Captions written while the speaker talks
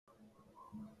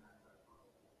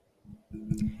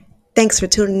Thanks for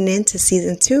tuning in to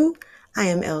season 2. I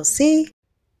am LC.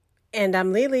 And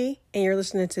I'm Lily, and you're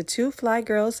listening to Two Fly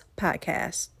Girls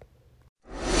podcast.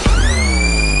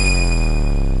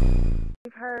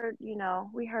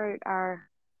 We heard our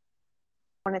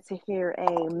wanted to hear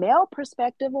a male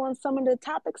perspective on some of the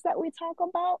topics that we talk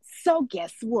about. So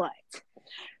guess what?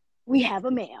 We have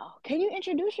a male. Can you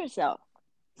introduce yourself?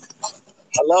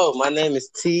 Hello, my name is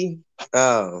T.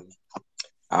 I'll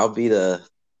be the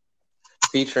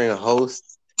featuring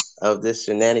host of this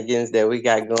shenanigans that we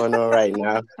got going on right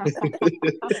now.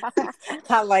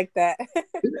 I like that.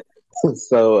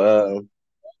 So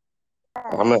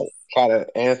I'm gonna try to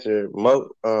answer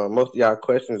most of y'all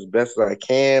questions as best as I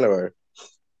can, or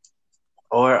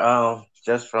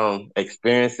just from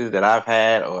experiences that I've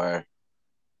had or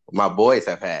my boys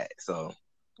have had. So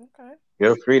Okay.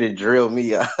 feel free to drill me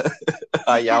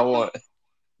how y'all want.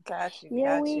 Got you.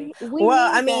 Yeah, got you. we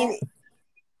Well, need I mean,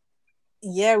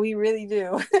 yeah, we really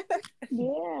do.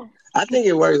 yeah. I think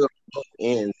it works on both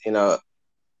ends.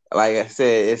 Like I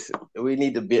said, we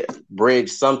need to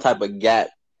bridge some type of gap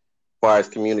as far as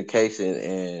communication,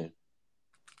 and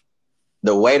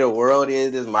the way the world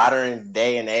is this modern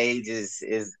day and age is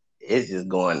just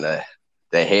going to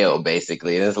hell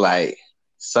basically. And it's like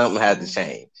something has to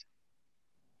change.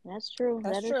 That's true.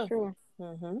 That's That is true. true.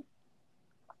 Mm-hmm.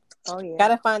 Oh yeah.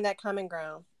 Gotta find that common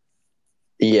ground.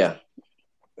 Yeah,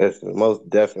 that's most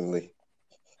definitely.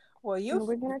 Well,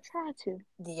 We're gonna try to.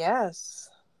 Yes.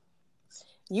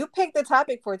 You picked the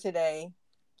topic for today.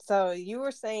 So you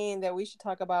were saying that we should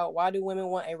talk about why do women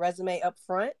want a resume up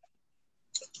front?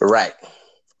 Right.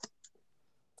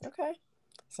 Okay.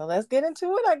 So let's get into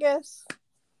it, I guess.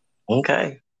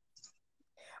 Okay.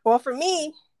 Well, for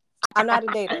me, I'm not a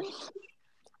dater.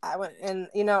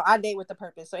 I date with a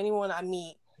purpose. So anyone I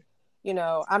meet,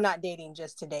 I'm not dating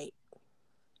just to date.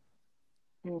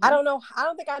 Mm-hmm. I don't know. I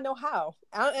don't think I know how.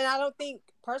 I don't think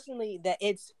personally that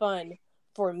it's fun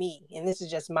for me. And this is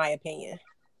just my opinion.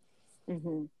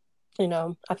 Mm-hmm.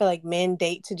 I feel like men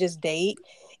date to just date,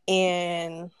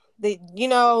 and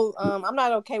I'm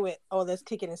not okay with, let's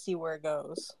kick it and see where it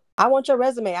goes. I want your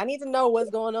resume. I need to know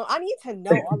what's going on. I need to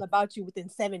know all about you within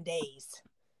 7 days.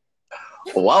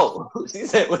 Whoa. She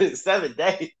said within 7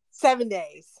 days. 7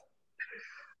 days.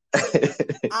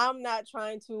 I'm not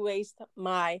trying to waste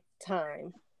my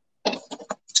time.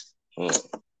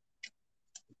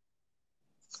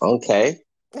 Okay.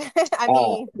 I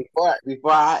mean,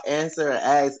 before I answer or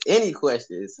ask any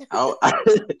questions,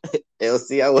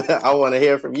 LC, I want to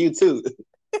hear from you too.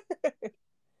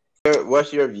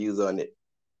 What's your views on it?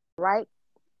 Right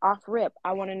off rip,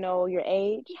 I want to know your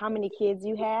age, how many kids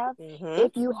you have,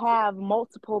 if you have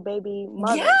multiple baby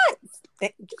mothers.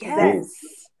 Yes.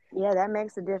 Yeah, that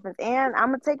makes a difference. And I'm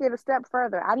gonna take it a step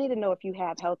further. I need to know if you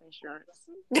have health insurance.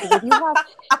 Because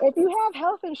if you have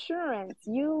health insurance,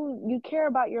 you care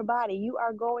about your body. You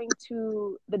are going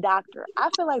to the doctor. I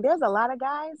feel like there's a lot of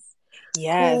guys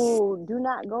who do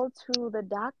not go to the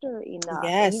doctor enough.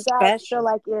 Yes, and you guys feel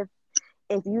like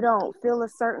if you don't feel a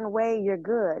certain way, you're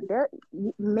good.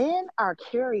 Men are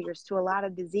carriers to a lot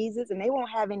of diseases, and they won't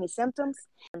have any symptoms.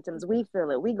 We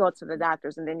feel it. We go to the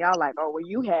doctors, and then y'all like, oh, well,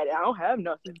 you had it. I don't have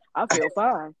nothing. I feel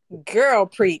fine. Girl,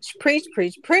 preach.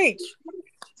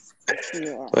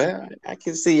 Yeah. Well, I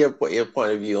can see your point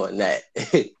of view on that.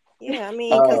 Yeah, I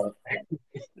mean, because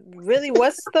really,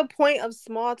 what's the point of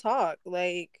small talk?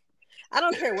 Like, I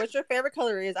don't care what your favorite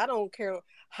color is. I don't care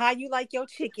how you like your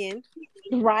chicken.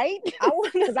 Right?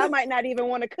 Because I might not even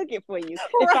want to cook it for you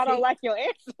if I don't like your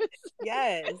answers.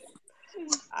 Yes.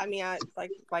 I mean, I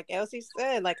like Elsie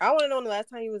said, like, I want to know when the last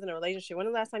time you was in a relationship, when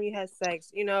the last time you had sex,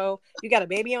 you got a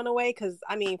baby on the way. Because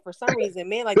I mean, for some reason,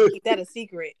 men like to keep that a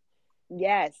secret.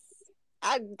 Yes.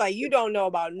 You don't know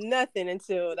about nothing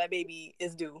until that baby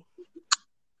is due.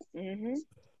 Mm-hmm.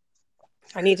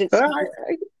 I need to.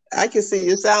 I can see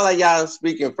you sound like y'all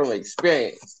speaking from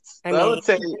experience. I'm gonna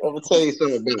tell you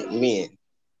something about men.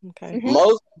 Okay. Mm-hmm.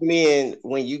 Most men,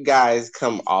 when you guys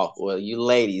come off, well, you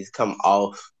ladies come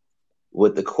off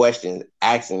with the question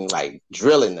asking, like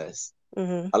drilling us.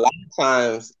 Mm-hmm. A lot of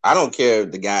times, I don't care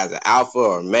if the guy's an alpha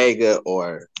or omega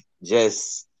or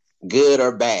just good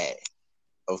or bad.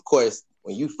 Of course,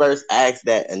 when you first ask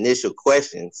that initial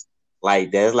questions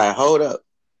like that, it's like, hold up,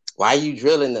 why are you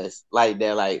drilling us like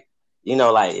that? Like,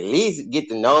 like at least get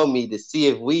to know me to see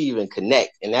if we even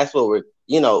connect. And that's what we're,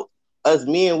 us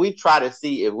men, we try to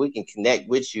see if we can connect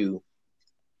with you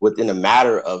within a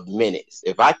matter of minutes.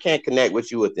 If I can't connect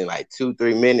with you within like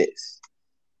 2-3 minutes,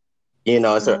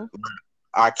 it's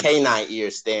our canine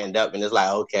ears stand up and it's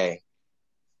like, okay,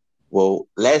 well,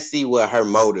 let's see what her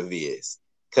motive is.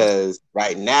 Because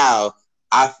right now,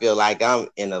 I feel like I'm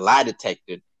in a lie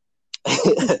detector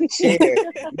chair.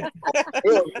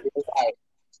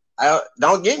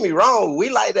 Don't get me wrong, we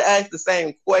like to ask the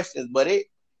same questions, but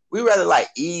we rather like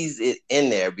ease it in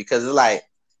there, because it's like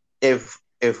if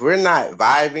we're not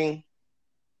vibing,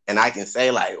 and I can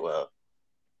say like, well,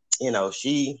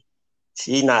 she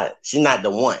not the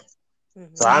one,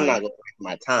 so I'm not gonna waste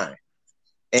my time.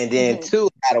 And then two,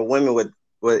 out of women with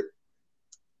what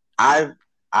I've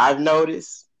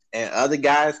noticed, and other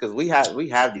guys, because we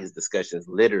have these discussions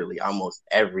literally almost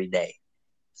every day.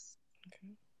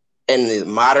 And the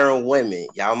modern women,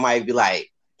 y'all might be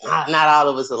like, not all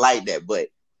of us are like that, but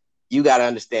you got to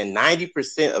understand,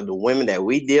 90% of the women that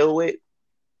we deal with,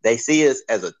 they see us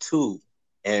as a tool,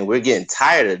 and we're getting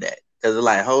tired of that, because they're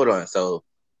like, hold on, so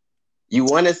you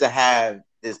want us to have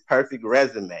this perfect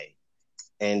resume,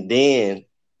 and then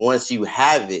once you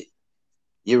have it,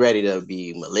 you're ready to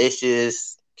be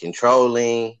malicious,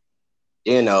 controlling,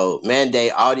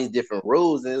 mandate all these different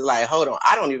rules, and it's like, hold on,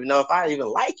 I don't even know if I even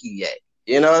like you yet.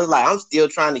 It's like I'm still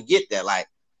trying to get that. Like,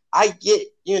 I get,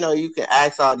 you can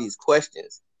ask all these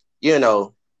questions, and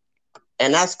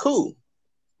that's cool.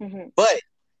 But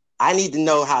I need to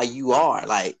know how you are.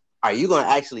 Like, are you going to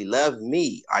actually love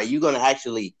me? Are you going to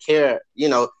actually care?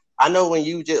 I know when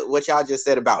what y'all just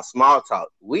said about small talk,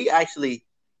 we're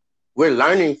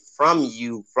learning from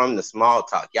you from the small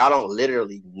talk. Y'all don't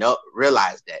literally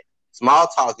realize that. Small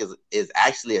talk is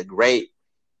actually a great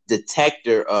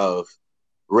detector of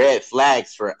red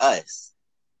flags for us,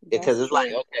 because it's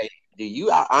like, okay, do you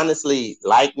honestly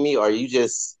like me, or you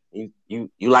just you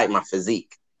like my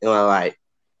physique? Like,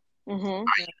 are you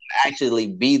actually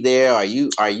be there? Are you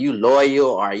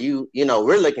loyal? Are you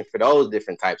we're looking for those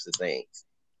different types of things.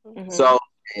 So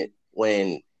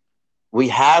when we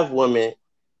have women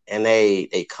and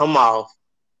they come off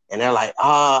and they're like,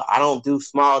 I don't do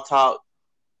small talk,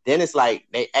 then it's like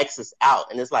they X us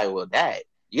out, and it's like, well, Dad,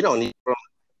 you don't need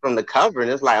from the cover,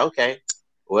 and it's like, okay,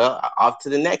 well, off to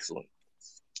the next one.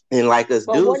 And like us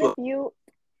dudes,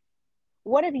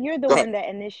 what if you're the one that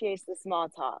initiates the small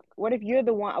talk? What if you're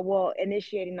the one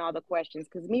initiating all the questions?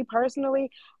 Because me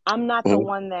personally, I'm not the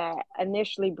one that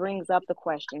initially brings up the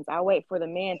questions. I wait for the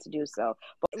man to do so.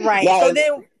 Right. So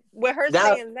then with her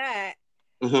saying that,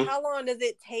 how long does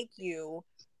it take you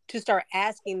to start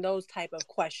asking those type of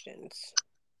questions?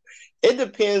 It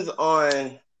depends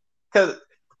on, because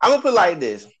I'm gonna put it like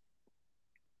this.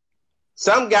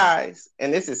 Some guys,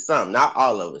 and this is some, not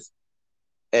all of us,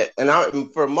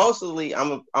 and for mostly,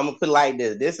 I'm gonna put it like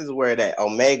this. This is where that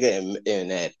omega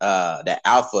and that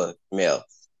alpha male.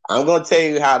 I'm gonna tell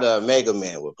you how the omega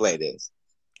man would play this.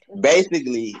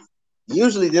 Basically,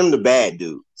 usually them the bad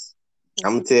dudes.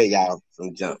 I'm gonna tell y'all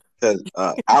from jump, because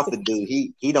alpha dude,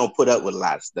 he don't put up with a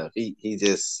lot of stuff. He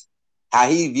just, how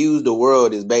he views the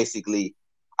world is basically,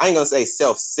 I ain't gonna say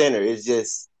self-centered. It's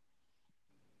just,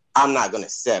 I'm not gonna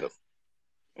settle.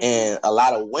 And a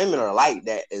lot of women are like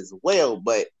that as well.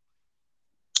 But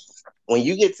when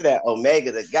you get to that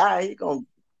omega, the guy, he gonna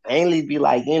mainly be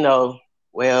like,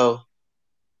 well,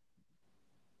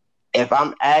 if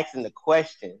I'm asking the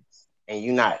questions and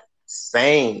you're not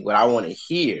saying what I want to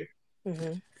hear,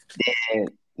 then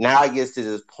now it gets to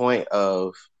this point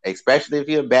of, especially if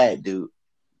you're a bad dude,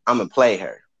 I'm gonna play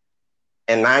her.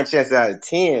 And 9 chances out of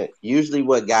 10, usually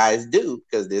what guys do,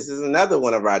 because this is another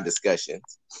one of our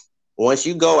discussions. Once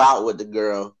you go out with the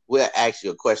girl, we'll ask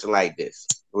you a question like this.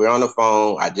 We're on the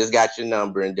phone. I just got your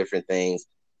number and different things.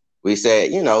 We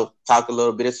said, talk a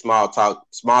little bit of small talk.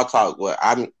 Small talk. What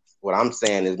I'm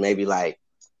saying is maybe like,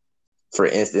 for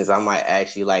instance, I might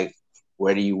ask you like,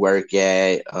 where do you work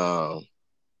at? Do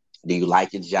you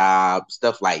like your job?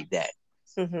 Stuff like that.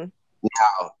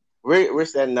 Now we're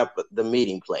setting up the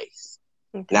meeting place.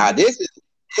 Now this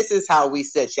is how we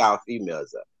set y'all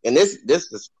females up, and this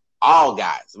is all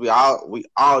guys. We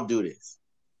all do this.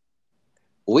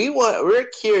 We're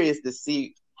curious to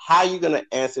see how you're gonna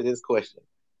answer this question.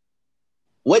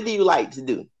 What do you like to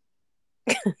do?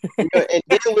 And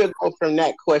then we'll go from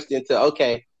that question to,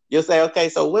 okay, you'll say, okay,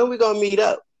 so when we gonna meet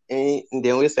up? And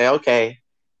then we'll say, okay,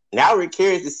 now we're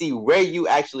curious to see where you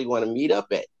actually want to meet up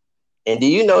at. And do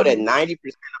you know that 90%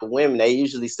 of women, they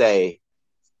usually say,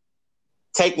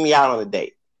 take me out on a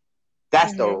date?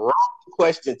 That's the wrong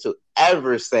question to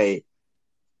ever say.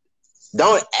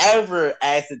 Don't ever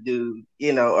ask a dude,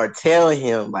 or tell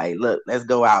him like, look, let's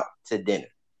go out to dinner.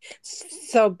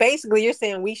 So basically you're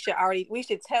saying we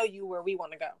should tell you where we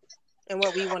want to go and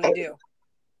what we want to do.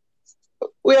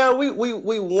 Well,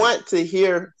 we want to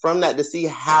hear from that to see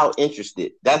how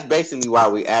interested. That's basically why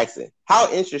we asking.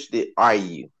 How interested are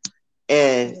you?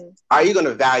 And are you going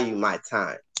to value my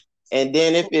time? And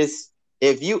then if it's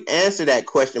if you answer that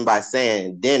question by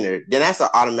saying dinner, then that's an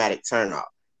automatic turn off.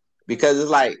 Because it's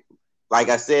like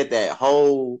I said, that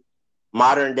whole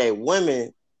modern day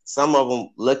women, some of them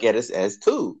look at us as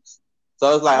tools.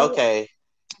 So it's like, okay,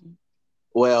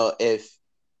 well, if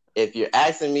you're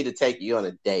asking me to take you on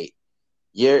a date,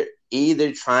 you're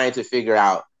either trying to figure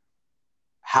out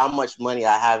how much money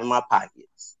I have in my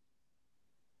pockets.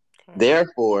 Okay.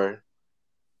 Therefore,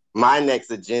 my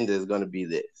next agenda is going to be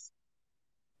this.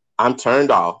 I'm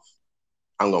turned off.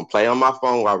 I'm going to play on my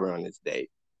phone while we're on this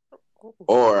date.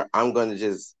 Or I'm going to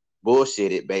just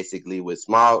bullshit it basically with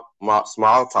small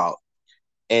talk.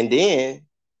 And then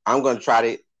I'm going to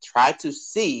try to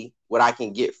see what I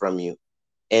can get from you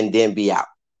and then be out.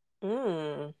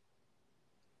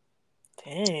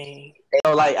 Dang.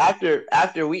 So like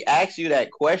after we ask you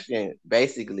that question,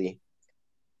 basically,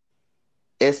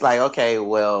 it's like, okay,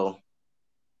 well,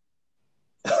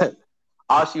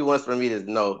 all she wants from me is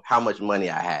to know how much money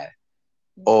I have.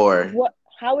 Or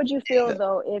how would you feel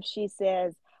though if she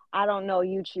says, I don't know,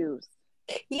 you choose?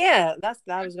 Yeah, that's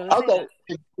what I was gonna say.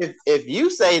 Okay. If you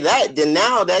say that, then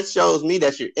now that shows me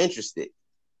that you're interested.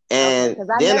 And because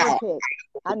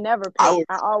I never pick.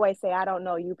 I always say, I don't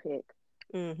know, you pick.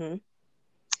 Mm-hmm.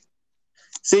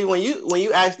 See, when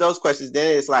you ask those questions,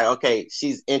 then it's like, okay,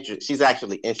 she's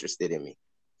actually interested in me.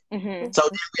 Mm-hmm. So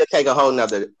then we'll take a whole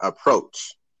nother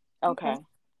approach. Okay.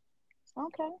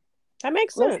 That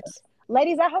makes sense.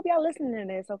 Ladies, I hope y'all listening to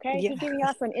this, okay? Yeah. He's giving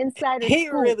y'all some insider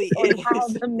scoop really on how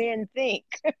the men think.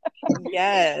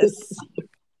 Yes.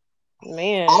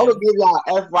 Man. I will give y'all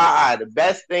FYI, the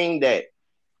best thing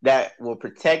that will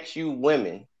protect you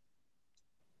women,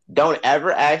 don't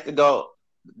ever ask to go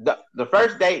the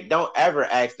first date, don't ever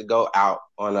ask to go out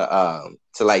on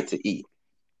to eat.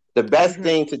 The best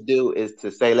thing to do is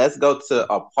to say, let's go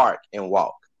to a park and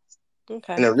walk.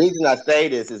 Okay. And the reason I say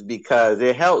this is because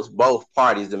it helps both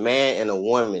parties, the man and the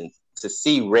woman, to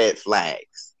see red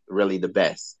flags really the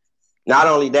best. Not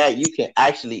only that, you can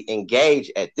actually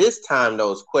engage at this time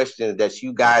those questions that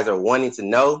you guys are wanting to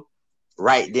know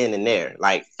right then and there,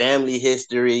 like family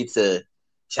history to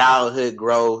childhood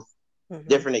growth,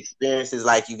 different experiences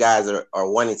like you guys are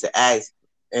wanting to ask,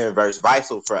 and vice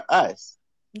versa for us.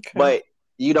 Okay. But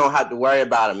you don't have to worry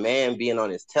about a man being on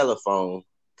his telephone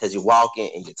because you're walking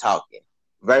and you're talking.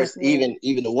 Versus even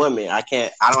the woman, I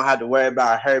don't have to worry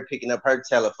about her picking up her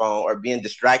telephone or being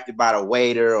distracted by the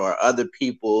waiter or other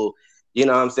people. You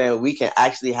know what I'm saying? We can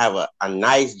actually have a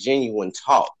nice, genuine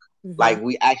talk like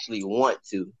we actually want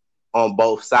to on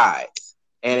both sides.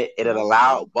 And it'll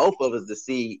allow both of us to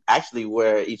see actually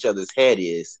where each other's head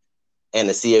is and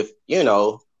to see if,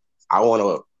 I want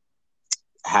to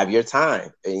have your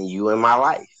time and you in my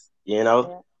life,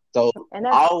 So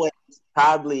always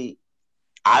probably,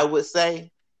 I would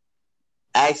say,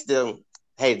 ask them,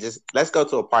 hey, just let's go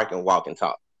to a park and walk and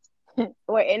talk.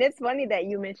 Well, and it's funny that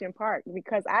you mentioned park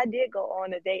because I did go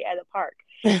on a date at a park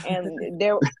and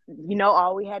there,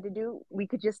 all we had to do, we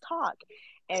could just talk.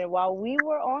 And while we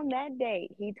were on that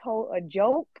date, he told a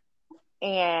joke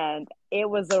and it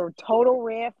was a total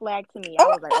red flag to me. I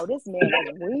was like, oh, this man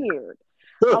is weird.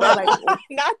 I was like,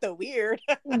 not the weird.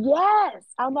 Yes.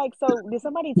 I'm like, so did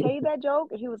somebody tell you that joke?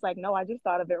 And he was like, no, I just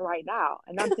thought of it right now.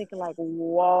 And I'm thinking like,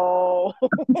 whoa.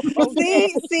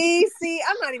 Okay. See,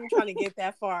 I'm not even trying to get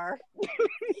that far.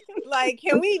 Like,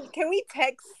 can we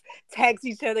text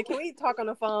each other? Can we talk on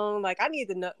the phone? Like, I need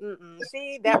to know.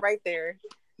 See that right there.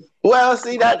 Well,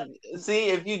 see,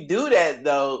 if you do that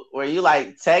though, where you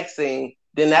like texting,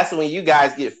 then that's when you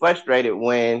guys get frustrated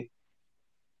when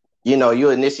you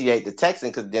initiate the texting,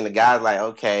 because then the guy's like,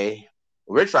 okay,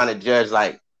 we're trying to judge,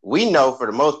 like, we know for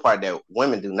the most part that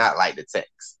women do not like to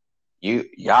text.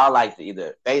 Y'all like to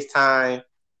either FaceTime,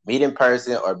 meet in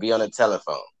person, or be on the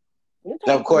telephone.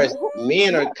 So of course,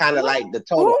 men are kind of like the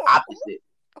total opposite.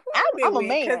 I'm a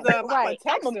man, right? I'm a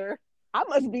texter. I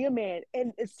must be a man.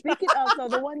 And speaking of, so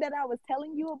the one that I was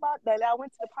telling you about that I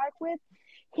went to the park with,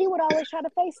 he would always try to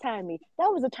FaceTime me. That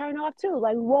was a turn off too.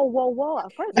 Like, whoa.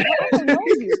 First of all, I don't know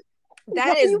you.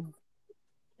 That is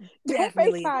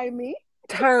definitely FaceTime me.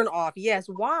 Turn off. Yes.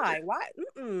 Why?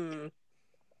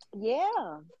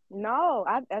 Yeah. No,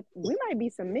 we might be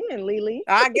some men, Lily.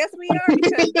 I guess we are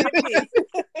because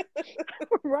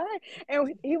right.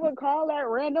 And he would call at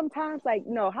random times like,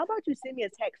 no, how about you send me a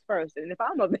text first? And if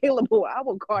I'm available, I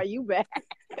will call you back.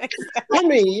 I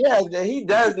mean, yeah, he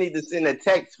does need to send a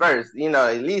text first,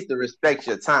 at least to respect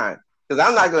your time. Because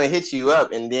I'm not going to hit you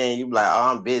up and then you be like,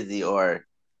 oh, I'm busy, or,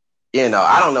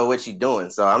 I don't know what you're doing.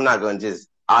 So I'm not going to just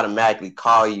automatically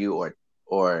call you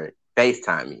or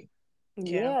FaceTime you.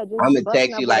 Yeah, I'm gonna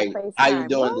text you like, how you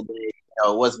doing today?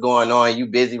 What's going on? You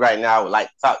busy right now? I would like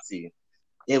to talk to you.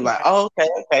 It's like, oh,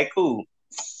 okay, cool.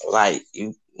 Like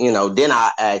then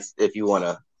I ask if you want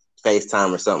to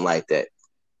FaceTime or something like that.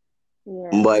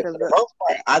 Yeah, But for the most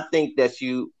part, I think that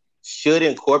you should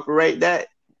incorporate that.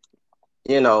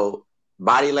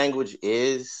 Body language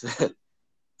is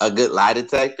a good lie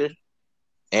detector,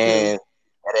 and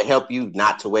it'll help you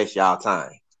not to waste y'all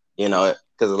time. Because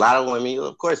a lot of women,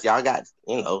 of course, y'all got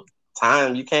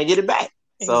time, you can't get it back.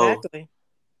 Exactly. So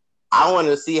I want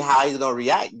to see how he's gonna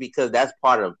react, because that's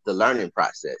part of the learning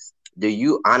process. Do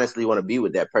you honestly want to be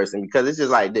with that person? Because it's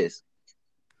just like this.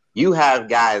 You have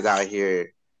guys out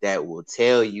here that will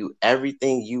tell you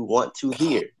everything you want to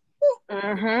hear.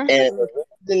 Mm-hmm. And the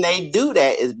reason they do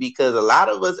that is because a lot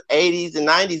of us 80s and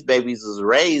 90s babies was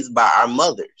raised by our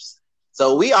mothers.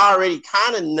 So we already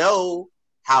kind of know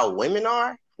how women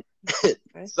are.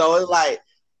 So it's like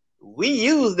we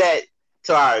use that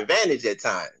to our advantage at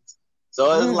times.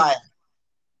 So it's like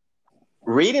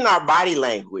reading our body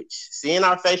language, seeing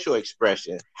our facial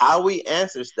expression, how we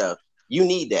answer stuff. You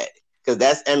need that, because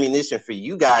that's ammunition for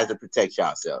you guys to protect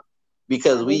yourself,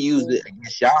 because we use it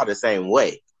against y'all the same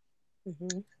way.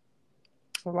 Mm-hmm.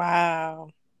 Wow.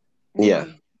 Yeah.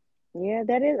 Yeah,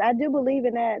 that is. I do believe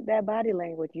in that body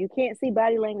language. You can't see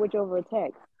body language over a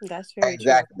text. That's very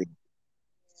exactly.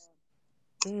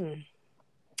 true.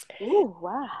 Ooh,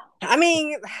 wow. I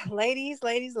mean, ladies.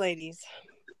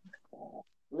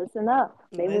 Listen up.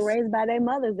 They were raised by their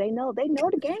mothers. They know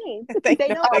the game. They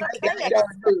know how to play it.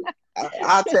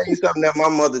 I'll tell you something that my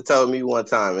mother told me one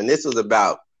time, and this was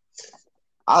about,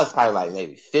 I was probably like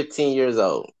maybe 15 years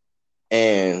old,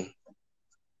 and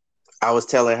I was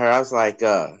telling her, I was like,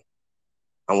 I'm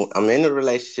in a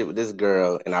relationship with this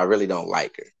girl, and I really don't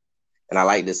like her, and I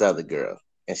like this other girl.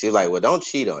 And she was like, well, don't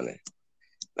cheat on her.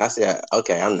 And I said,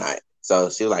 okay, I'm not. So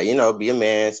she was like, be a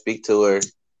man, speak to her,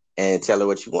 and tell her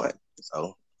what you want. So,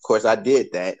 of course, I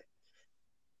did that.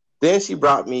 Then she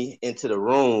brought me into the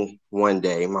room one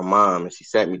day, my mom, and she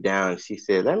sat me down, and she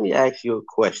said, let me ask you a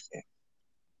question.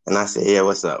 And I said, yeah,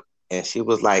 what's up? And she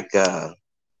was like,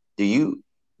 do you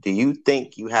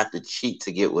think you have to cheat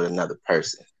to get with another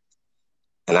person?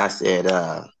 And I said,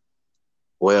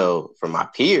 well, from my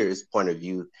peers' point of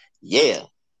view, yeah.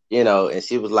 And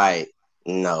she was like,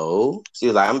 no. She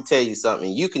was like, I'm going to tell you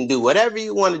something. You can do whatever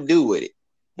you want to do with it.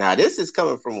 Now, this is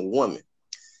coming from a woman.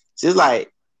 She's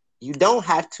like, you don't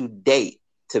have to date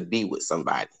to be with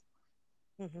somebody.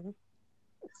 Mm-hmm.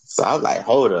 So I was like,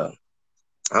 hold up.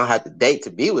 I don't have to date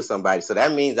to be with somebody. So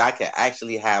that means I can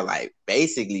actually have like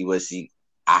basically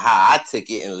how I took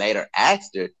it and later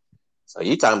asked her. So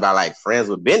you talking about like friends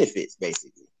with benefits,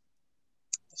 basically.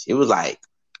 She was like,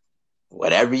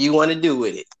 whatever you want to do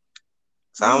with it.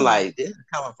 So I'm like, this is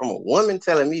coming from a woman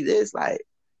telling me this, like.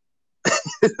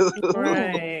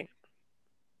 Right.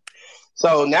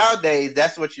 So nowadays,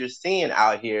 that's what you're seeing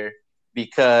out here,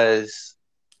 because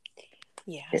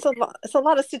it's a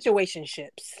lot of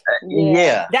situationships.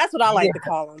 Yeah, that's what I like to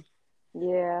call them.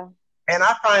 Yeah, and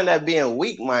I find that being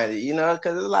weak-minded,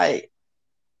 because it's like,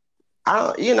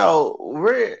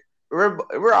 we're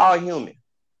all human,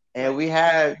 and we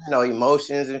have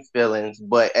emotions and feelings,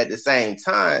 but at the same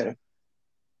time,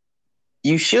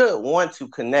 you should want to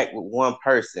connect with one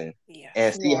person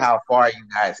and see how far you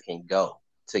guys can go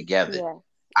together. Yeah.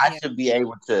 I should be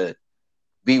able to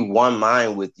be one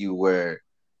mind with you, where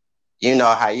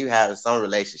how you have some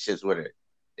relationships where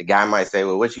the guy might say,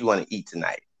 well, what you want to eat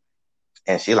tonight?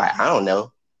 And she like, I don't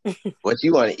know. What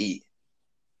you want to eat?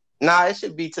 Nah, it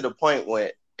should be to the point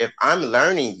where if I'm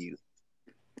learning you,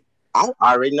 I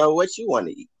already know what you want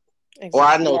to eat. Exactly. Or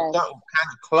I know something kind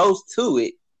of close to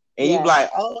it. And you be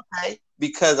like, oh, okay.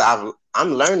 Because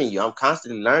I'm learning you. I'm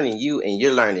constantly learning you, and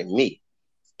you're learning me.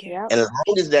 Yeah. And as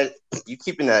long as that you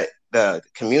keeping the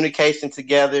communication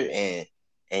together, and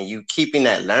you keeping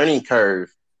that learning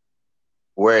curve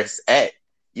where it's at,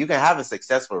 you can have a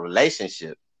successful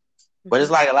relationship. Mm-hmm. But it's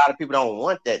like a lot of people don't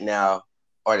want that now,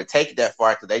 or to take it that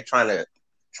far, because they trying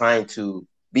to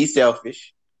be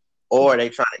selfish, or they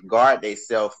trying to guard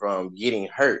themselves from getting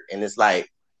hurt. And it's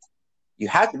like, you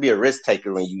have to be a risk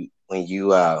taker when you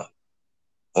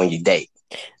date.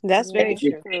 That's very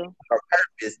true. For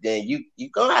purpose, then you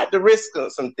gonna have to risk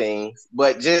some things,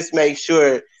 but just make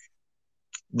sure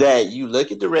that you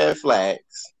look at the red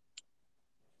flags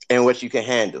and what you can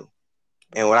handle.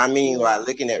 And what I mean by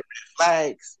looking at red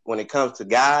flags when it comes to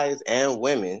guys and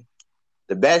women,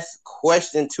 the best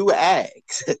question to ask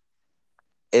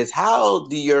is, how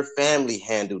do your family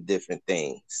handle different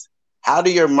things?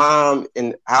 How's your mom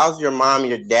and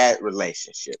your dad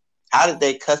relationship? How did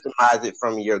they customize it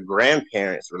from your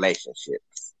grandparents'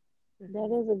 relationships? That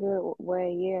is a good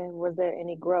way. Yeah. Was there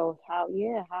any growth? How?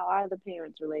 Yeah. How are the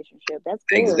parents' relationship? That's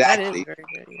good That is Exactly. very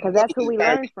good. Yeah. because that's who You we learn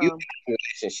learn that you from. have a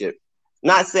relationship.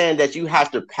 Not saying that you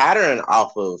have to pattern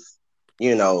off of,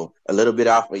 a little bit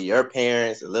off of your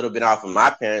parents, a little bit off of my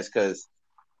parents, because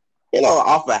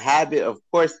off a habit, of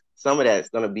course, some of that's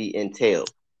going to be entailed.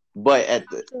 But at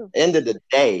the True. end of the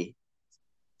day,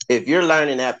 if you're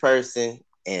learning that person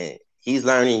and he's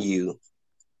learning you,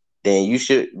 then you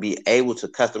should be able to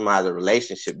customize a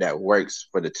relationship that works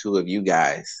for the two of you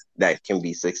guys that can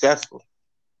be successful.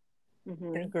 I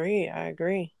Mm-hmm. agree. I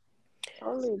agree.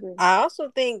 Totally agree. I also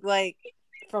think like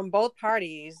from both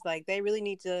parties, like they really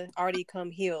need to already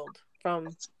come healed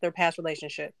from their past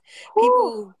relationship. Whew.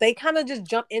 People they kind of just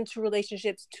jump into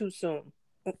relationships too soon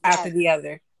after Yes. the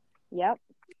other. Yep.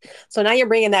 So now you're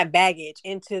bringing that baggage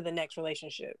into the next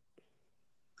relationship.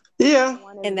 Yeah. No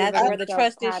one is And that's giving where the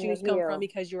themselves trust time to issues come from heal.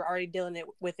 because you're already dealing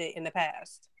with it in the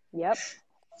past. Yep.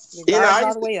 Your You know, guards I all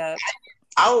used the to, way up.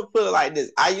 I would put it like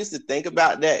this. I used to think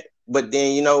about that, but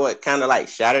then you know what kind of like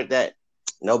shattered that?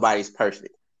 Nobody's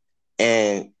perfect.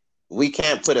 And we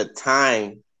can't put a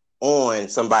time on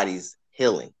somebody's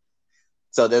healing.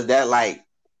 So does that like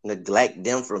neglect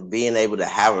them from being able to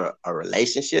have a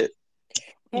relationship?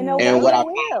 In a And way, what it No. I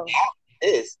will.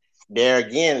 is there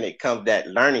again, it comes that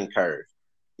learning curve,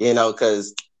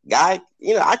 because I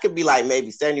could be like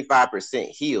maybe 75%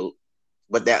 healed,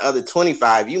 but that other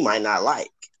 25 you might not like.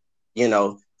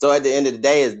 So at the end of the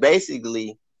day, it's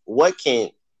basically what can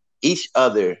each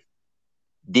other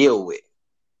deal with,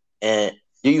 and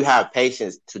do you have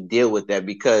patience to deal with that?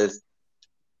 Because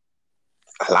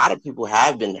a lot of people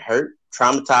have been hurt,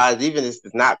 traumatized, even if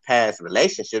it's not past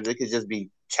relationships. It could just be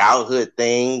childhood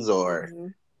things or Mm-hmm.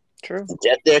 True.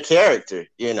 just their character.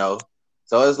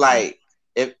 So it's like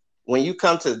if when you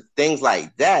come to things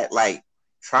like that, like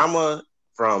trauma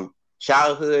from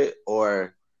childhood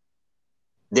or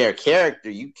their character,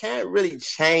 you can't really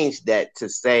change that to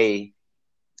say,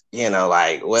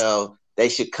 like, well, they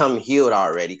should come healed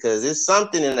already because it's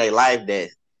something in their life that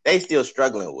they still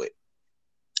struggling with.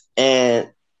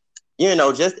 And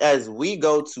just as we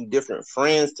go to different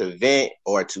friends to vent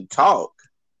or to talk,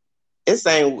 it's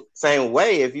same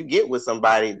way. If you get with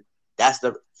somebody, that's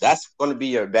going to be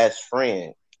your best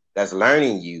friend that's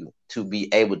learning you to be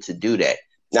able to do that.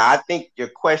 Now, I think your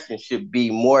question should be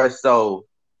more so: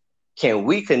 can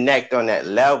we connect on that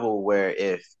level where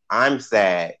if I'm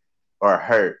sad or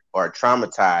hurt or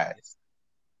traumatized,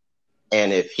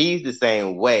 and if he's the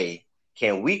same way,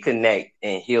 can we connect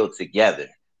and heal together?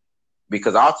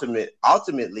 Because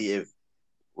ultimately, if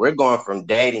we're going from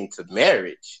dating to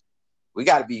marriage, we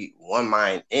got to be one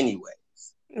mind anyway.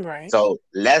 Right. So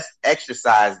let's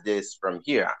exercise this from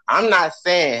here. I'm not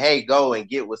saying, hey, go and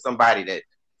get with somebody that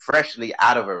freshly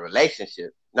out of a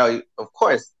relationship. No, of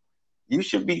course, you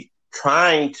should be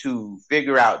trying to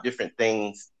figure out different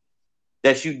things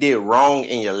that you did wrong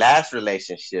in your last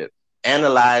relationship,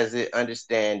 analyze it,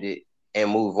 understand it, and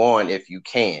move on if you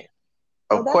can.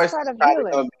 Well, Of that's course, part there's of probably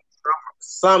healing. going to be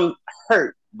some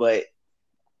hurt, but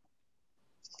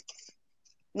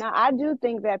Now, I do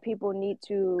think that people need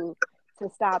to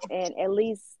stop and at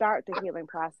least start the healing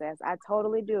process. I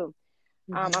totally do.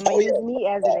 I'm Mm-hmm. gonna use me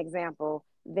as an example.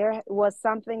 There was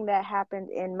something that happened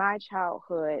in my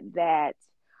childhood that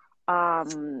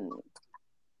um,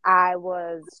 I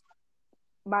was.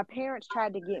 My parents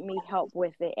tried to get me help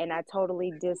with it, and I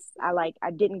totally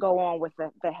I didn't go on with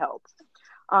the help.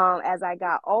 As I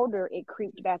got older, it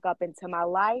creeped back up into my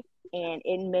life and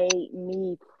it made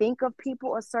me think of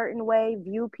people a certain way,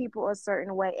 view people a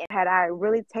certain way. And had I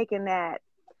really taken that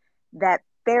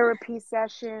therapy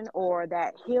session or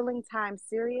that healing time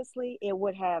seriously, it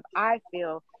would have, I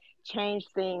feel, changed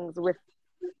things with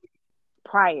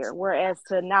prior. Whereas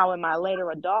to now in my later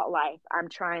adult life, I'm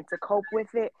trying to cope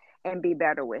with it and be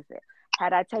better with it.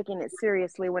 Had I taken it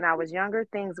seriously when I was younger,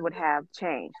 things would have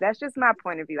changed. That's just my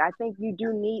point of view. I think you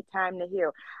do need time to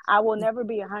heal. I will never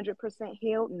be 100%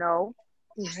 healed, no,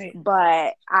 Right.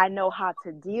 but I know how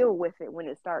to deal with it when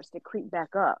it starts to creep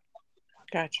back up.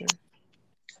 Gotcha.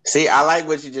 see, I like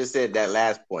what you just said, that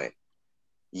last point.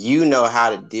 You know how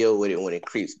to deal with it when it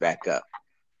creeps back up.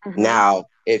 Mm-hmm. Now,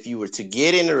 if you were to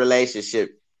get in a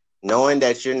relationship knowing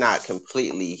that you're not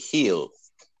completely healed,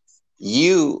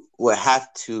 you would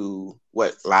have to,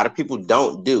 what a lot of people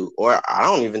don't do, or I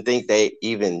don't even think they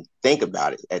even think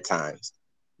about it at times.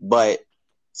 But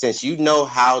since you know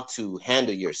how to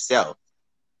handle yourself,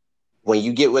 when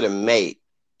you get with a mate,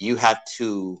 you have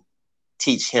to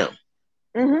teach him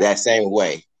Mm-hmm. that same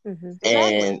way. Mm-hmm.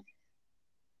 Exactly. And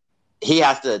he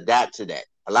has to adapt to that.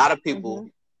 A lot of Mm-hmm. people,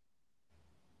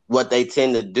 what they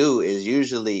tend to do is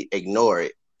usually ignore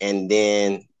it and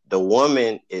then the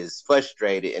woman is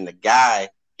frustrated, and the guy,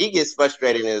 he gets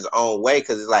frustrated in his own way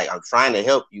because it's like, I'm trying to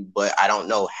help you, but I don't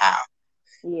know how.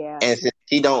 Yeah. And since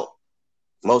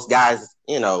most guys,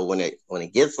 when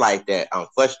it gets like that, I'm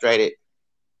frustrated.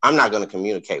 I'm not going to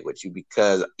communicate with you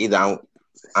because either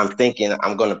I'm thinking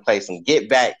I'm going to play some get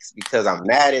backs because I'm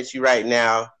mad at you right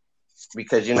now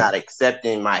because you're not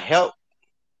accepting my help,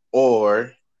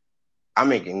 or I'm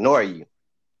going to ignore you.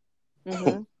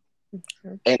 Mm-hmm.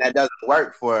 And that doesn't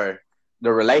work for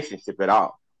the relationship at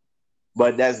all.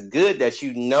 But that's good that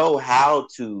you know how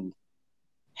to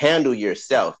handle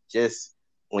yourself. Just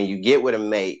when you get with a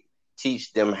mate,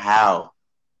 teach them how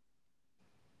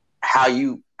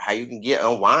you can get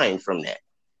unwind from that.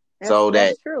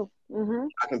 That's true. Mm-hmm.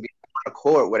 I can be on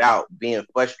accord without being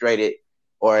frustrated,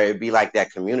 or it'd be like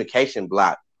that communication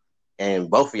block, and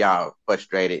both of y'all are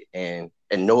frustrated and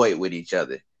annoyed with each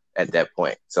other at that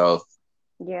point. So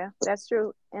yeah, that's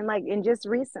true. And just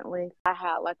recently I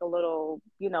had like a little,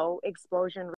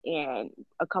 explosion, and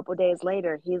a couple days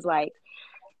later he's like,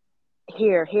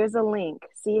 here's a link.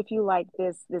 See if you like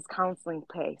this counseling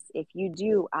place. If you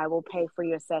do, I will pay for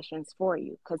your sessions for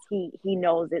you, because he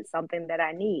knows it's something that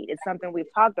I need. It's something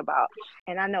we've talked about,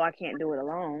 and I know I can't do it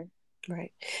alone.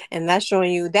 Right. And that's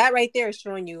showing you, that right there is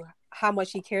showing you how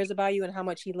much he cares about you and how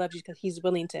much he loves you, because he's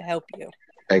willing to help you.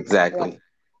 exactly. Yeah.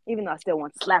 Even though I still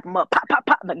want to slap him up, pop, pop,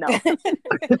 pop, but no. I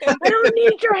don't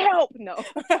need your help. No.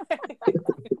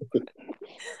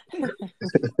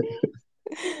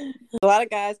 A lot of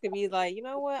guys could be like, you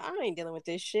know what? I ain't dealing with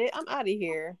this shit. I'm out of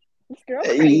here. This girl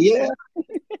crazy. Yeah.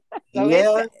 So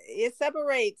yeah. it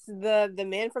separates the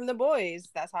men from the boys.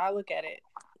 That's how I look at it.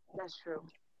 That's true.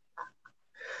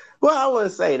 Well, I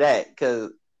wouldn't say that,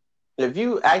 because if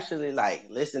you actually like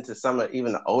listen to some of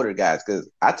even the older guys, because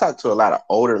I talk to a lot of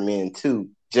older men too,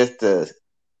 just to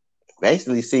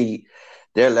basically see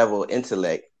their level of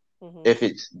intellect, if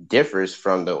it differs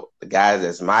from the guys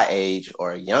that's my age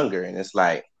or younger. And it's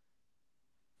like,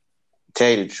 tell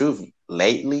you the truth,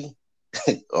 lately,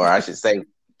 or I should say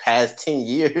past 10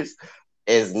 years,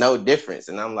 is no difference.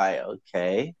 And I'm like,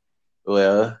 okay,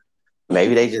 well,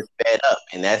 maybe they just fed up.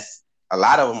 And that's, a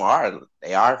lot of them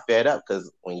they are fed up, because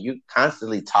when you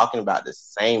constantly talking about the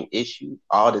same issue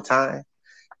all the time,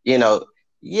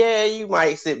 yeah, you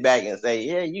might sit back and say,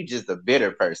 yeah, you just a bitter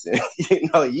person.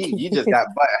 You just got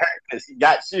butt hurt because he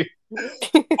got you.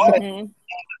 But,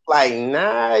 like,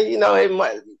 nah, it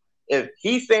might, if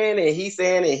he's saying it, he's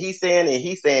saying it, he's saying it,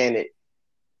 he's saying it,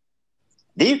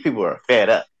 these people are fed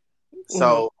up.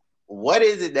 So what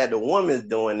is it that the woman's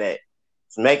doing that's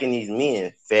making these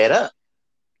men fed up?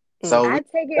 So I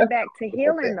take it back to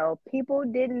healing, though. People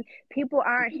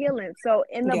aren't healing. So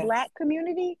in the Black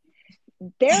community,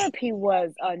 therapy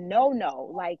was a no-no.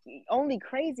 Like, only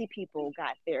crazy people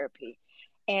got therapy.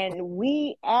 And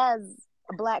we as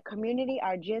a Black community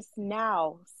are just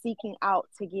now seeking out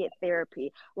to get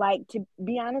therapy. Like, to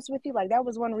be honest with you, like, that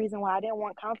was one reason why I didn't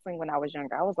want counseling when I was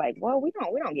younger. I was like, well, we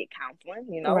don't get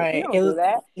counseling, right. We don't do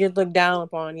that. You're looked down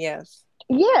upon, yes.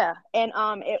 Yeah, and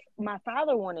my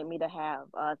father wanted me to have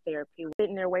therapy.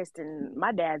 Sitting there wasting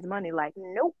my dad's money, like,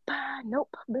 nope,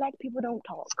 Black people don't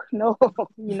talk, no,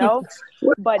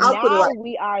 But now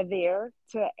we are there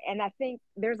and I think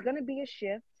there's gonna be a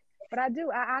shift. But I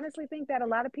honestly think that a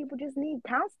lot of people just need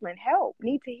counseling, help,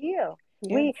 need to heal.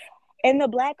 Yeah. We in the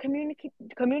Black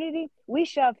community, we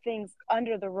shove things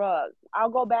under the rug. I'll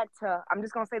go back to, I'm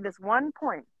just gonna say this one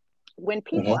point: when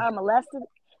people are molested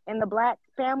in the Black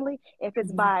family, if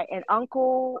it's by an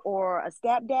uncle or a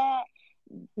stepdad,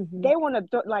 they want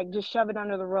to just shove it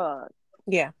under the rug.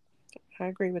 Yeah, I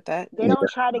agree with that. They don't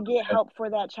try to get help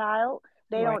for that child.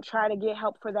 They don't try to get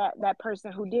help for that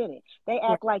person who did it. They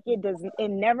act like it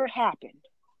never happened.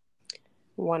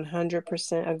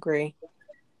 100% agree.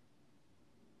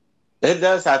 It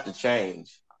does have to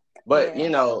change. But,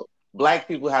 Black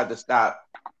people have to stop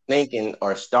thinking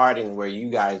or starting where you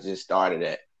guys just started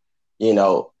at.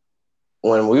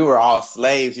 When we were all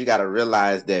slaves, you got to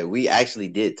realize that we actually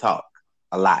did talk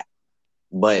a lot.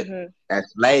 But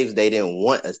as slaves, they didn't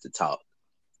want us to talk.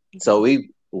 So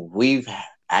we've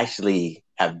actually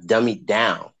have dummied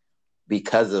down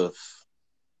because of,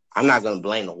 I'm not going to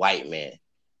blame the white man.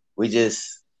 We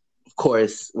just, of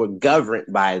course, we're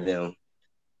governed by them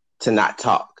to not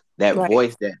talk. That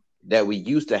voice that we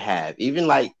used to have. Even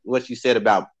like what you said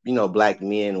about, Black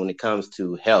men when it comes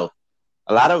to health.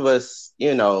 A lot of us,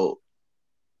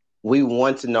 we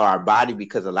want to know our body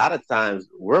because a lot of times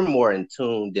we're more in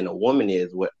tune than a woman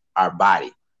is with our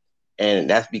body. And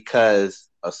that's because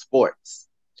of sports.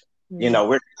 You know,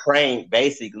 we're trained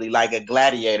basically like a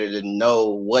gladiator to know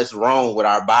what's wrong with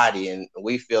our body. And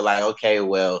we feel like, okay,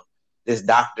 well, this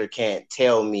doctor can't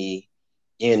tell me,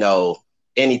 you know,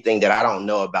 anything that I don't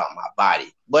know about my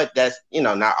body. But that's, you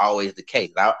know, not always the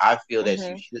case. I feel that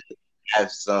you should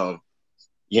have some,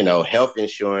 you know, health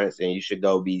insurance, and you should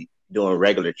go be doing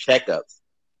regular checkups.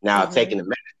 Now, taking the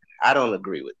medicine, I don't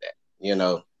agree with that. You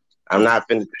know, I'm not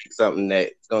going to take something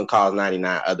that's going to cause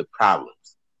 99 other problems.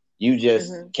 You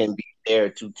just can be there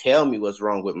to tell me what's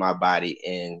wrong with my body,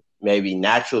 and maybe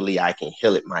naturally I can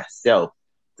heal it myself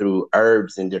through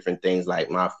herbs and different things like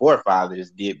my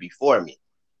forefathers did before me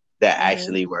that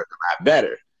actually work a lot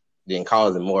better than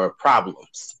causing more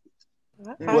problems.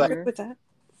 I agree with that.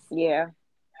 Yeah.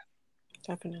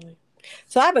 Definitely.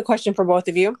 So I have a question for both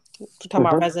of you. We're talking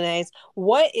about resumes.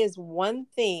 What is one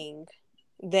thing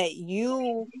that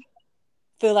you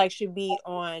feel like should be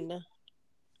on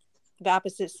the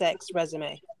opposite sex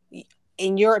resume,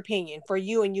 in your opinion, for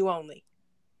you and you only?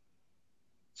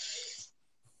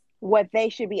 What they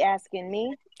should be asking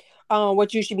me?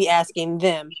 What you should be asking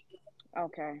them.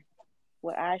 Okay.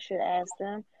 What I should ask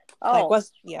them? Like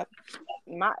what's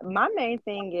my main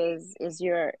thing is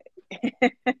your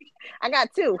I got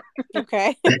two.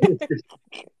 Okay.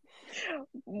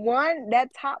 One,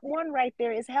 that top one right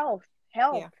there is health.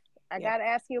 Yeah. I gotta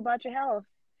ask you about your health.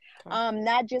 Okay.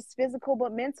 Not just physical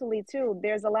but mentally too.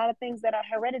 There's a lot of things that are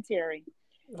hereditary,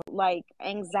 like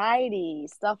anxiety,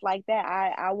 stuff like that.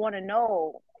 I want to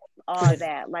know all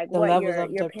that, like the what levels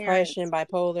your of depression,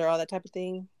 parents. bipolar, all that type of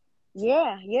thing.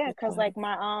 Yeah, because like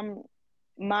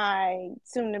my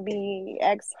soon to be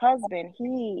ex-husband,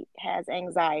 he has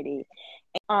anxiety.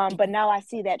 But now I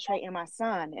see that trait in my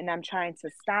son, and I'm trying to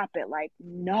stop it. Like,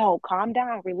 no, calm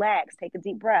down, relax, take a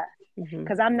deep breath.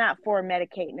 Because I'm not for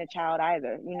medicating a child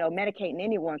either. You know, medicating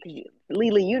anyone, because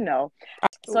Lily, you know.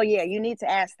 So yeah, you need to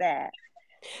ask that.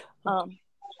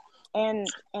 And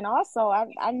also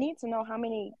I need to know how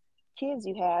many kids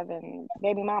you have and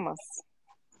baby mamas.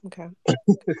 Okay.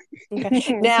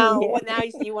 Okay. Now, now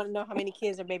you want to know how many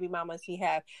kids or baby mamas you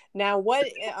have. Now, what's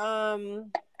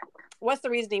the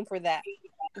reasoning for that?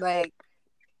 Like,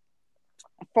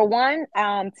 for one,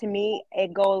 to me,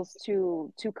 it goes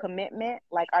to commitment.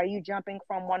 Like, are you jumping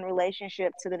from one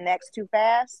relationship to the next too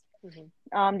fast?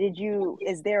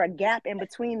 Is there a gap in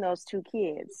between those two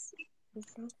kids?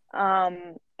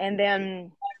 And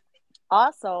then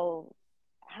also,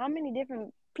 how many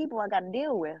different people I got to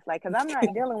deal with? Like, because I'm not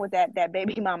dealing with that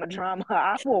baby mama drama.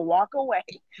 I will walk away.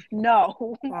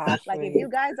 No. Like, if you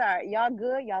guys y'all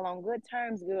good, y'all on good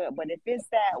terms, good. But if it's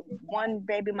that one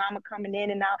baby mama coming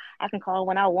in and out, I can call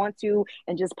when I want to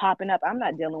and just popping up, I'm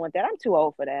not dealing with that. I'm too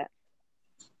old for that.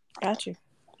 Got you.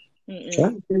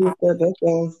 That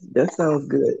sounds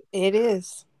good. It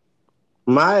is.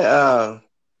 My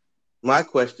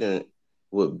question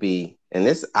would be, and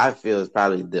this I feel is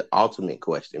probably the ultimate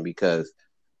question, because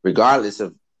regardless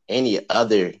of any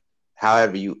other,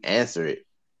 however you answer it,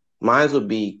 mine would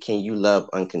be, can you love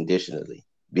unconditionally?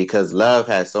 Because love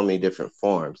has so many different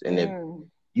forms. And if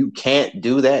you can't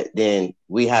do that, then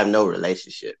we have no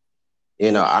relationship.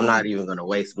 You know, I'm not even going to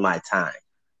waste my time.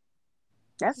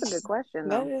 That's a good question,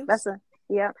 though.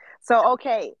 Yeah. So,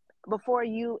 okay, before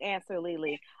you answer,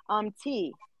 Lily,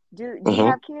 T, do you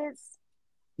have kids?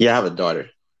 Yeah, I have a daughter.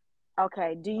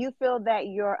 Okay. Do you feel that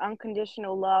your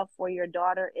unconditional love for your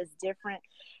daughter is different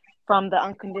from the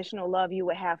unconditional love you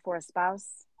would have for a spouse?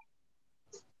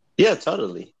 Yeah,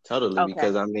 totally. Okay.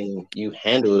 Because I mean, you're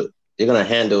gonna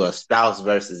handle a spouse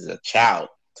versus a child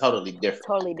totally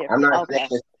different. I'm not saying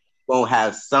it won't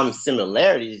have some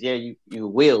similarities. Yeah, you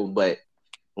will, but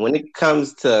when it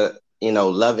comes to, you know,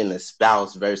 loving a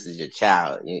spouse versus your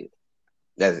child,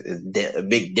 that's a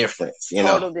big difference.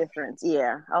 Total difference.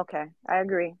 Yeah. Okay, I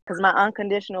agree. Because my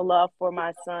unconditional love for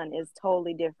my son is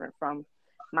totally different from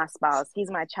my spouse. He's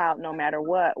my child no matter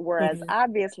what. Whereas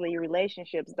obviously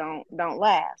relationships don't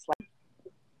last.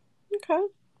 Okay.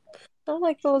 I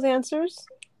like those answers.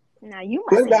 Now you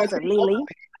might answer, Lily.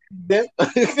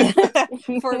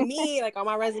 For me, like on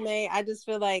my resume, I just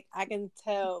feel like I can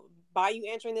tell by you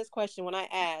answering this question when I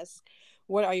ask,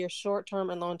 what are your short-term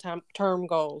and long-term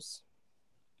goals?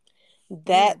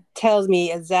 That tells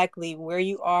me exactly where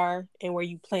you are and where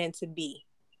you plan to be.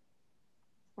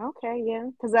 Okay, yeah.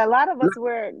 Because a lot of us,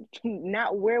 we're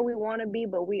not where we want to be,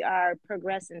 but we are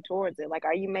progressing towards it. Like,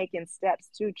 are you making steps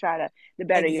to try to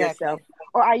better yourself?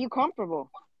 Or are you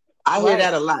comfortable? I hear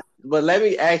that a lot. But let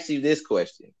me ask you this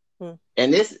question.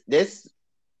 And this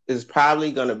is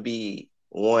probably going to be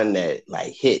one that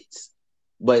like hits.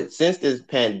 But since this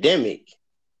pandemic,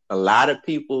 a lot of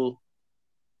people,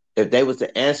 if they was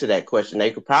to answer that question,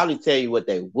 they could probably tell you what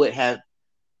they would have,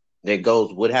 their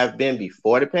goals would have been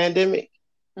before the pandemic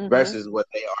versus what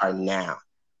they are now.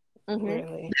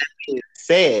 Really? That being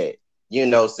said, you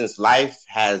know, since life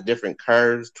has different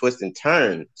curves, twists, and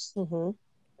turns,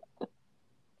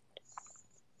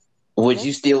 would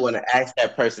you still want to ask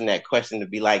that person that question to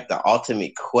be like the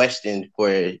ultimate question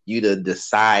for you to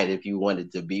decide if you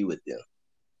wanted to be with them?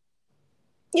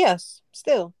 Yes,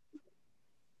 still.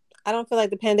 I don't feel like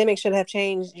the pandemic should have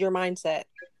changed your mindset.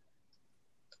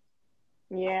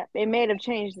 Yeah, it may have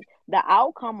changed the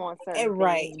outcome on certain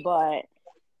Right. things, but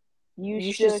you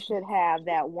You should have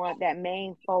that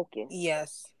main focus.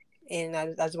 Yes. And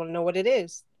I just want to know what it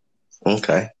is.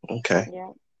 Okay.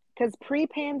 Yeah. Because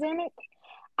pre-pandemic,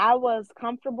 I was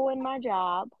comfortable in my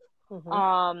job.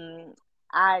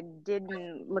 I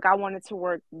didn't look. I wanted to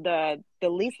work the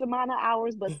least amount of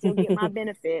hours, but still get my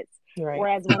benefits. Right.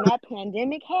 Whereas when that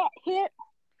pandemic hit,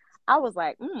 I was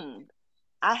like,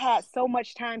 I had so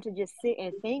much time to just sit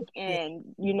and think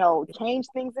and, you know, change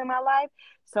things in my life.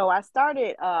 So I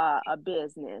started a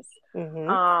business. When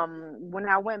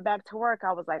I went back to work,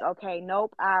 I was like, okay,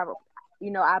 nope. I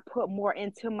put more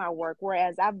into my work.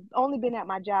 Whereas I've only been at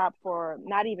my job for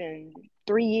not even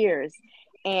 3 years.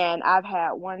 And I've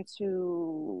had 1,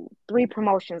 2, 3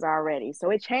 promotions already.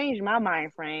 So it changed my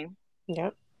mind frame.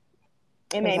 Yep.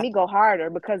 It made me go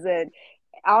harder because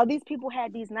all these people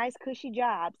had these nice cushy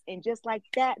jobs, and just like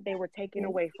that, they were taken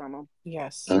away from them.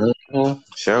 Yes.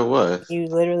 Sure was. You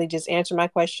literally just answered my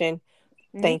question.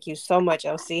 Thank you so much,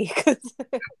 LC.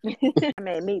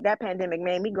 That pandemic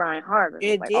made me grind harder.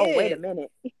 It did. Oh, wait a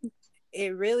minute.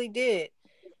 It really did.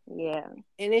 Yeah.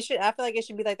 And I feel like it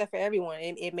should be like that for everyone.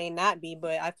 It may not be,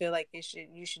 but I feel like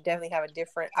you should definitely have a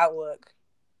different outlook.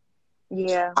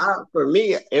 Yeah. For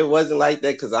me, it wasn't like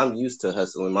that because I'm used to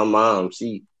hustling. My mom,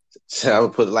 I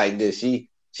would put it like this. She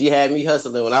had me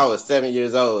hustling when I was 7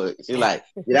 years old. She like,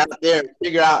 get out there and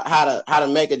figure out how to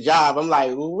make a job. I'm like,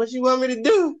 well, what you want me to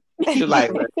do? She's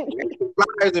like,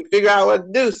 flyers and figure out what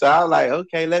to do. So I was like,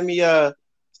 okay, let me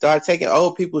start taking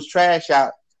old people's trash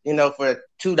out, you know, for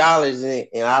 $2,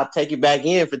 and I'll take it back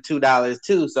in for $2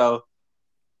 too. So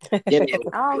you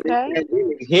know, okay.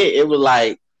 It was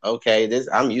like, okay,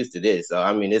 I'm used to this. So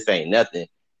I mean, this ain't nothing.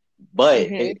 But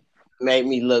it made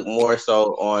me look more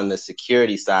so on the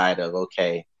security side of,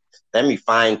 okay, let me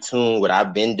fine tune what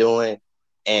I've been doing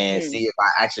and see if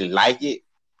I actually like it.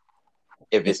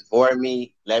 If it's for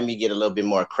me, let me get a little bit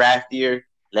more craftier.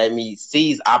 Let me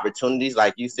seize opportunities.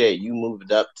 Like you said, you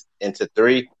moved up into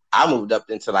 3. I moved up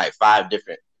into like 5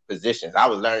 different positions. I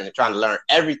was trying to learn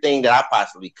everything that I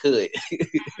possibly could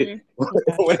when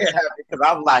it happened. Because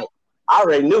I was like, I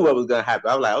already knew what was going to happen.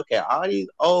 I was like, okay, all these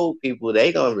old people,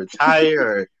 they going to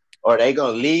retire or they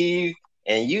going to leave.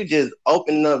 And you just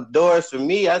opening up doors for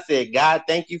me. I said, God,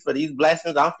 thank you for these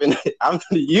blessings. I'm finna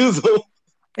use them.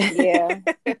 Yeah.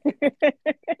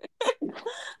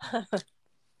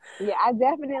 Yeah, I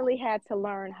definitely had to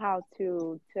learn how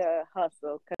to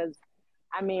hustle because,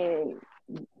 I mean,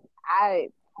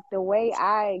 the way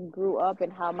I grew up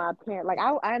and how my parents, like,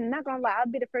 I'm not gonna lie,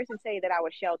 I'll be the first to say that I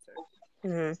was sheltered.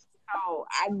 So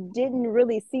I didn't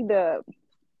really see the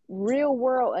real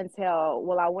world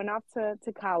until, I went off to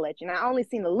college, and I only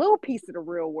seen a little piece of the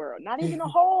real world, not even the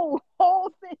whole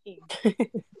thing.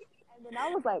 And then I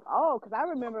was like, oh, because I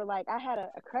remember, like, I had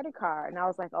a credit card, and I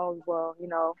was like, oh, well, you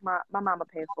know, my mama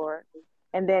paid for it.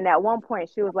 And then at one point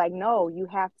she was like, no, you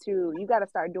got to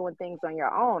start doing things on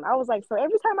your own. I was like, so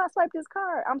every time I swipe this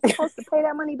card, I'm supposed to pay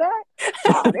that money back?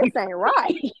 Oh, this ain't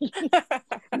right.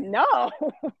 No.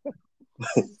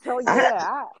 So yeah,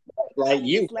 I like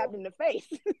you slapped in the face.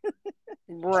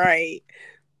 Right.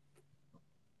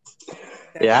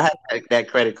 Yeah, I had that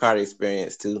credit card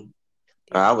experience too.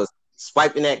 I was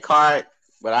swiping that card,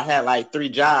 but I had like 3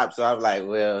 jobs, so I was like,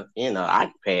 well, you know, I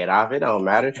can pay it off. It don't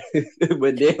matter.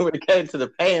 But then when it came to the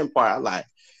paying part, I'm like,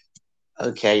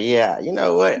 okay, yeah, you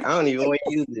know what? I don't even want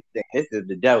to use this thing. This is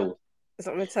the devil. So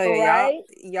I'm gonna tell you,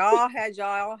 y'all had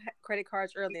credit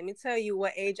cards early. Let me tell you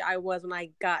what age I was when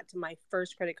I got to my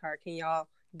first credit card. Can y'all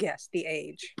guess the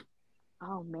age?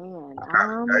 Oh man,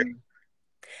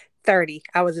 30.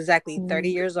 I was exactly 30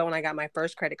 years old when I got my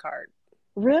first credit card.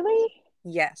 Really?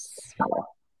 Yes.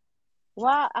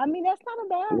 Well, I mean, that's not a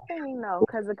bad thing though,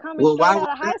 because coming straight out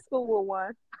of high school with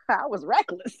one, I was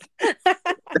reckless.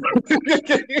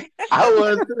 I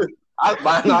was too. I was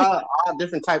buying all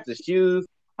different types of shoes.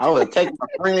 I would take my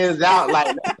friends out,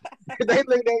 like they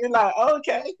looked at me like,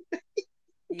 okay.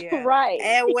 Yeah. Right.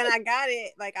 And when I got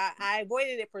it, like I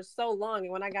avoided it for so long.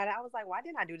 And when I got it, I was like, why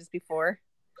didn't I do this before?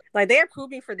 Like they approve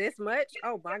me for this much.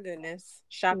 Oh my goodness.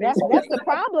 Shopping. That's the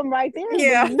problem right there.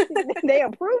 Yeah. When you see they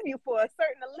approve you for a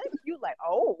certain limit, you like,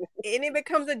 oh. And it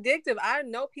becomes addictive. I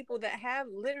know people that have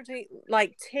literally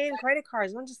like 10 credit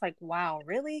cards. And I'm just like, wow,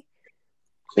 really?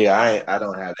 Yeah, I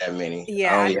don't have that many.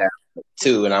 Yeah, I only have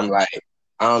 2, and I'm like,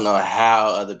 I don't know how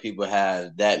other people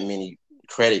have that many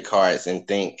credit cards and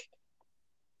think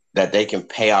that they can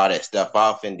pay all that stuff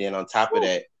off, and then on top of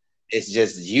that, it's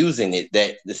just using it.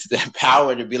 That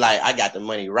power to be like, I got the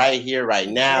money right here, right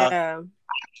now. Yeah.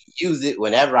 Use it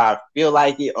whenever I feel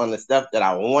like it on the stuff that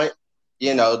I want.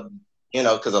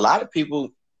 Because a lot of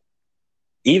people,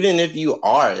 even if you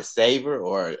are a saver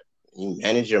or you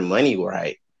manage your money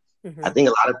right, I think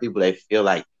a lot of people, they feel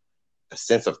like a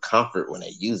sense of comfort when they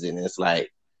use it. And it's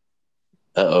like,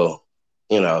 you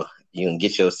can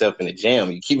get yourself in a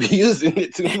jam. You keep using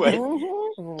it too much. Keep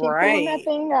pulling that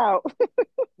thing out.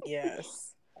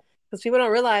 Yes. Because people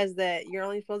don't realize that you're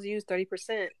only supposed to use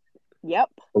 30%. Yep.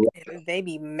 And they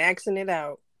be maxing it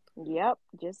out. Yep.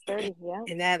 Just 30. Yeah.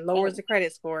 And that lowers the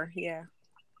credit score. Yeah.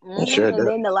 Sure and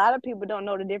then a lot of people don't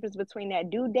know the difference between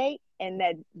that due date and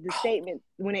the statement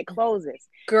when it closes.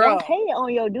 Girl. Don't pay it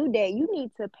on your due date. You need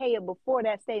to pay it before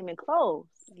that statement closed.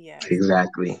 Yes.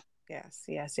 Exactly. Yes.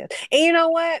 And you know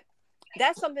what?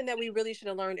 That's something that we really should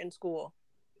have learned in school.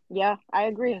 Yeah, I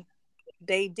agree.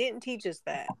 They didn't teach us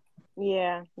that.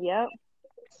 Yeah. Yep.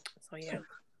 So yeah.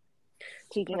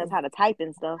 Teaching us how to type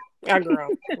and stuff. Our girl.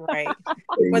 Right.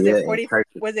 Was it 40?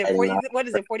 Was it 40? What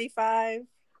is it? 45?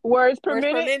 Words per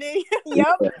minute. Yep.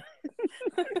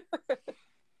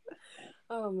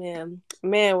 Oh man.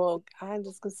 Well, I'm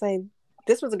just gonna say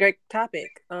this was a great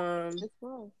topic. It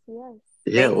was, yes.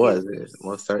 Yeah, it was. It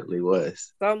most certainly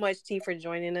was. So much, T, for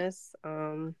joining us.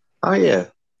 Oh yeah.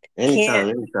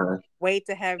 Anytime. Wait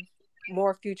to have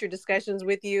more future discussions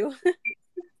with you.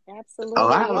 Absolutely. Oh,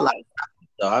 I have a lot.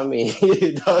 I mean,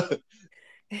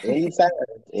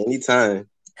 anytime.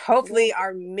 Hopefully,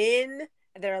 our men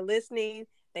that are listening,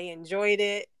 they enjoyed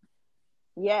it.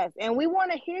 Yes, and we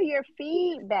want to hear your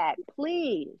feedback.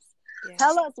 Please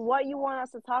tell us what you want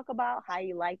us to talk about, how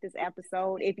you like this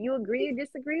episode. If you agree or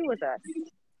disagree with us.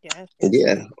 Yes.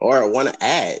 Yeah, or want to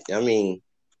add. I mean,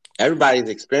 everybody's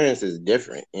experience is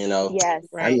different, Yes.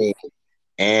 Right. I mean,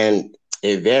 and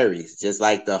it varies, just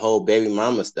like the whole baby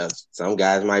mama stuff. Some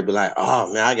guys might be like,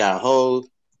 oh man, I got a whole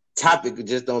topic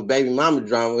just on baby mama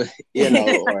drama, or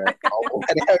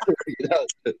whatever,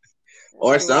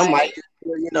 or some might,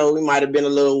 we might have been a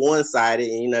little one-sided,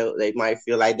 and, they might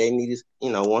feel like they need,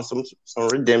 want some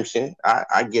redemption.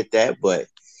 I get that, but,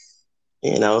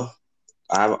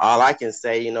 all I can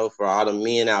say, for all the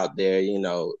men out there,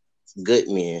 good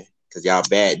men, because y'all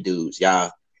bad dudes,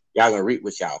 y'all gonna reap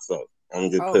what y'all sow. I'm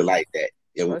just put it like that.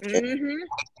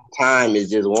 Time is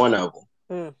just one of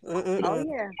them. Oh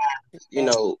yeah.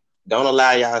 Don't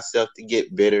allow yourself to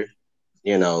get bitter.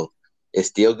 It's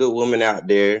still good women out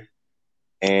there,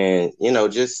 and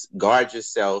just guard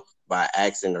yourself by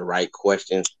asking the right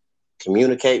questions.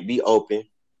 Communicate, be open.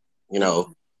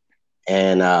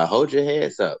 And hold your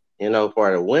heads up.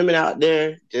 For the women out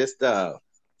there, just like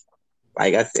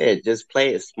I said, just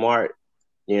play it smart.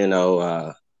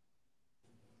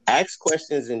 Ask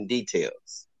questions in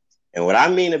details. And what I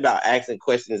mean about asking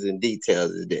questions in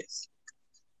details is this.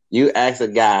 You ask a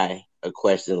guy a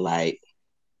question like,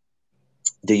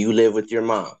 do you live with your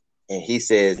mom? And he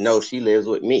says, no, she lives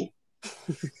with me.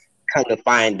 Come to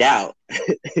find out,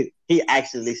 he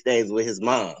actually stays with his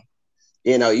mom.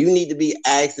 You need to be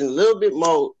asking a little bit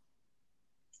more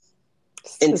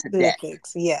into that.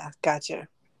 Yeah, gotcha.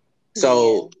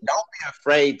 So don't be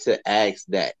afraid to ask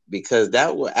that, because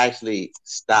that will actually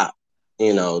stop,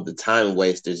 the time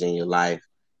wasters in your life.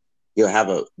 You'll have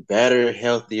a better,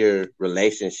 healthier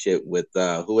relationship with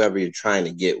whoever you're trying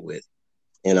to get with,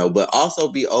 but also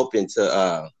be open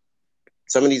to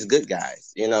some of these good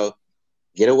guys,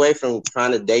 get away from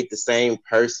trying to date the same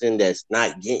person that's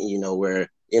not getting you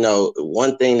nowhere.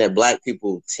 One thing that Black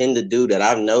people tend to do that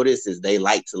I've noticed is they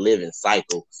like to live in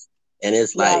cycles. And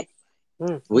it's like,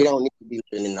 we don't need to be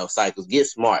living in those cycles. Get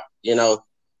smart.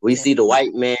 We see the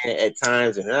white man at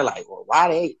times and they're like, well,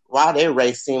 why their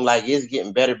race seem like it's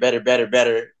getting better,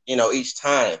 each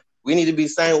time. We need to be the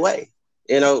same way.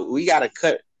 We got to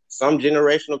cut some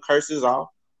generational curses off,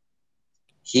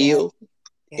 heal,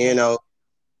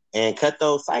 and cut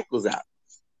those cycles out.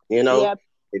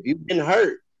 If you've been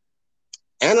hurt,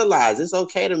 analyze. It's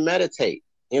okay to meditate.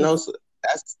 So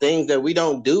that's things that we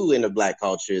don't do in the Black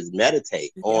culture, is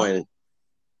meditate on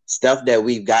stuff that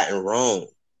we've gotten wrong.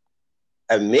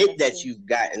 Admit that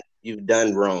you've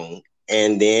done wrong,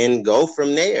 and then go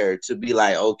from there to be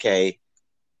like, okay,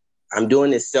 I'm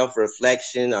doing this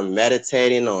self-reflection. I'm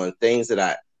meditating on things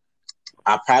that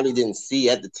I probably didn't see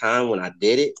at the time when I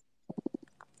did it.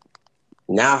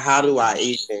 Now, how do I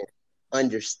even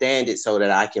understand it so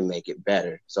that I can make it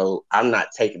better? So I'm not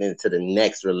taking it to the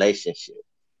next relationship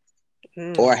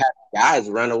or have guys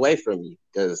run away from you,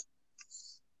 because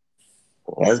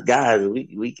as guys,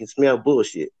 we can smell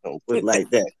bullshit. Don't put it like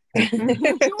that.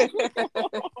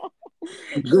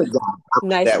 Good guy.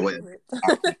 Nice that way.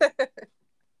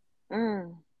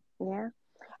 Yeah.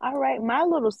 All right. My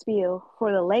little spiel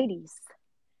for the ladies.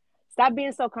 Stop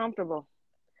being so comfortable.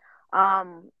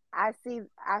 I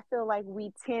feel like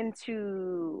we tend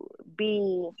to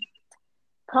be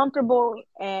comfortable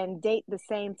and date the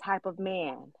same type of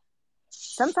man.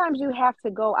 Sometimes you have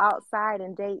to go outside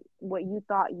and date what you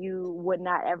thought you would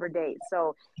not ever date.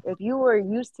 So if you were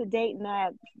used to dating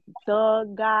that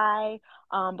thug guy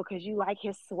because you like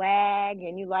his swag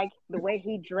and you like the way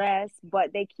he dressed,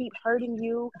 but they keep hurting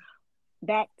you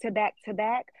back to back to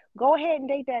back, go ahead and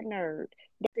date that nerd.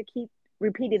 To keep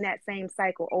repeating that same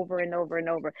cycle over and over and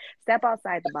over. Step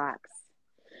outside the box.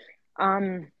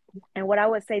 And what I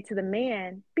would say to the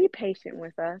man, be patient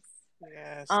with us.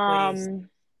 Yes, please.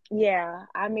 Yeah,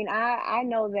 I mean, I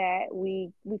know that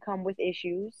we come with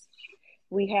issues.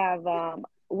 We have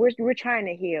we're trying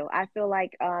to heal. I feel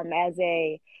like as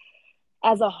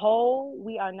a whole,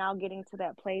 we are now getting to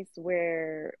that place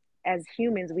where as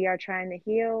humans we are trying to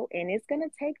heal, and it's gonna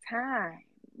take time.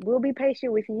 We'll be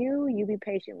patient with you, you be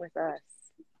patient with us.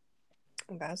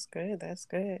 That's good. That's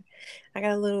good. I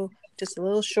got just a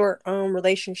little short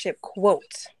relationship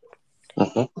quote.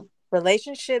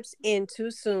 Relationships end too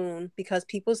soon because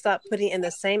people stop putting in the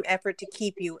same effort to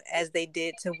keep you as they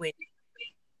did to win.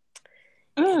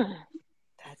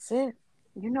 That's it.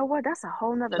 You know what? That's a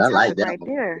whole nother I like topic that right one.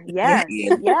 there. Yes.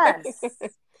 Yes.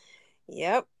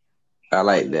 Yep. I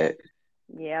like that.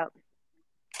 Yep.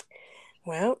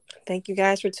 Well, thank you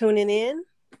guys for tuning in.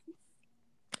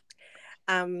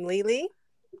 I'm Lily.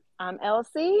 I'm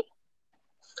Elsie.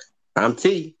 I'm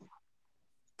T.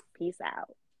 Peace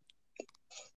out.